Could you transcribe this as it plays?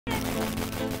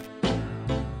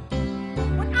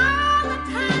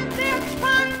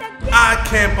I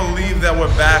can't believe that we're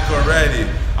back already.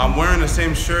 I'm wearing the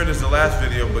same shirt as the last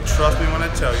video, but trust me when I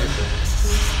tell you,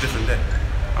 it's a different day.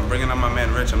 I'm bringing out my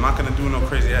man Rich. I'm not gonna do no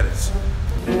crazy edits.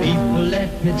 People,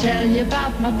 let me tell you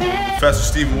about my band. Professor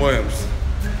Stephen Williams.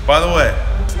 By the way,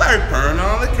 it's Larry Pern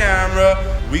on the camera.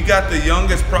 We got the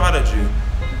youngest prodigy,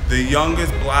 the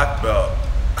youngest black belt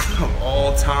of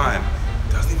all time.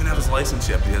 Doesn't even have his license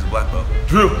yet, but he has a black belt.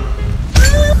 Drew.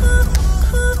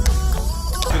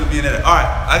 It's gonna be an edit. All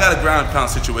right, I got a ground and pound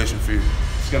situation for you.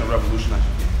 It's gonna revolutionize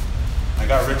your game. I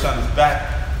got Rich on his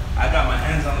back. I got my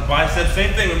hands on the bicep.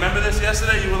 Same thing. Remember this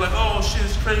yesterday? You were like, oh shit,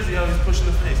 it's crazy how he's pushing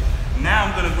the face. Now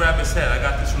I'm gonna grab his head. I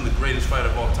got this from the greatest fighter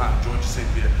of all time, George St.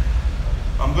 Pierre.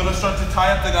 I'm gonna start to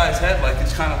tie up the guy's head like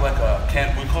it's kind of like a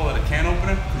can. We call it a can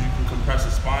opener because you can compress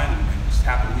his spine and just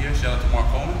tap him here. Shout out to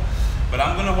Coleman. But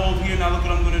I'm gonna hold here. Now look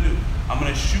what I'm gonna do. I'm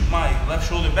gonna shoot my left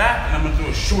shoulder back and I'm gonna do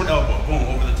a short elbow, boom,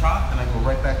 over the top, and I go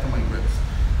right back to my grips.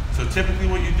 So typically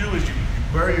what you do is you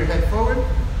bury your head forward,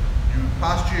 you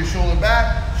posture your shoulder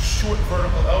back, short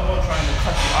vertical elbow trying to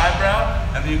cut the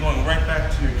eyebrow, and then you're going right back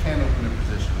to your can opener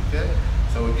position, okay?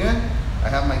 So again, I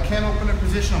have my can opener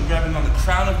position, I'm grabbing on the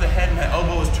crown of the head, my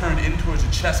elbow is turned in towards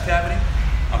the chest cavity.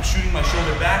 I'm shooting my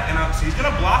shoulder back, and see, he's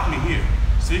gonna block me here,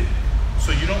 see?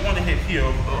 So you don't wanna hit here,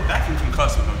 that can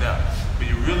concuss him, no doubt. But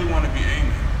you really wanna be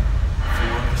aiming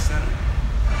for the center.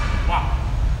 Wow,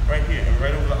 right here, and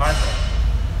right over the eyebrow.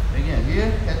 Again, here,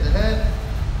 hit the head,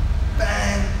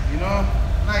 bang, you know,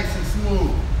 nice and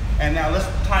smooth. And now let's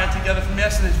tie it together from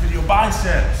yesterday's video,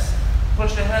 biceps.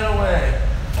 Push the head away,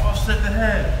 offset the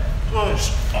head,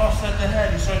 push, offset the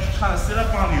head. You start trying to sit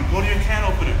up on you, go to your can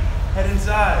opener, head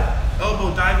inside,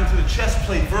 elbow dive into the chest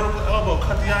plate, vertical elbow,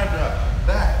 cut the eyebrow,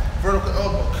 back, vertical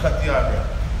elbow, cut the eyebrow.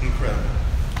 Incredible.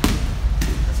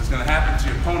 That's what's gonna happen to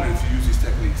your opponent if you use these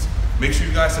techniques. Make sure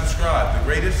you guys subscribe, the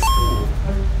greatest school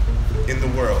in the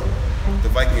world, the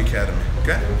Viking Academy,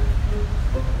 okay?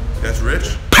 That's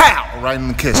Rich. Pow! Right in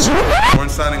the kiss. Weren't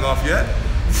signing off yet.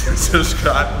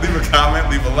 Subscribe, leave a comment,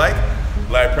 leave a like.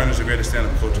 Larry Pern is the greatest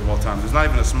stand-up coach of all time. There's not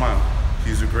even a smile.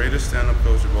 He's the greatest stand-up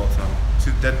coach of all time.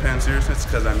 See the deadpan seriousness?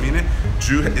 Because I mean it.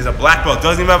 Drew is a black belt,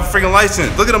 doesn't even have a freaking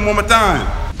license. Look at him one more time.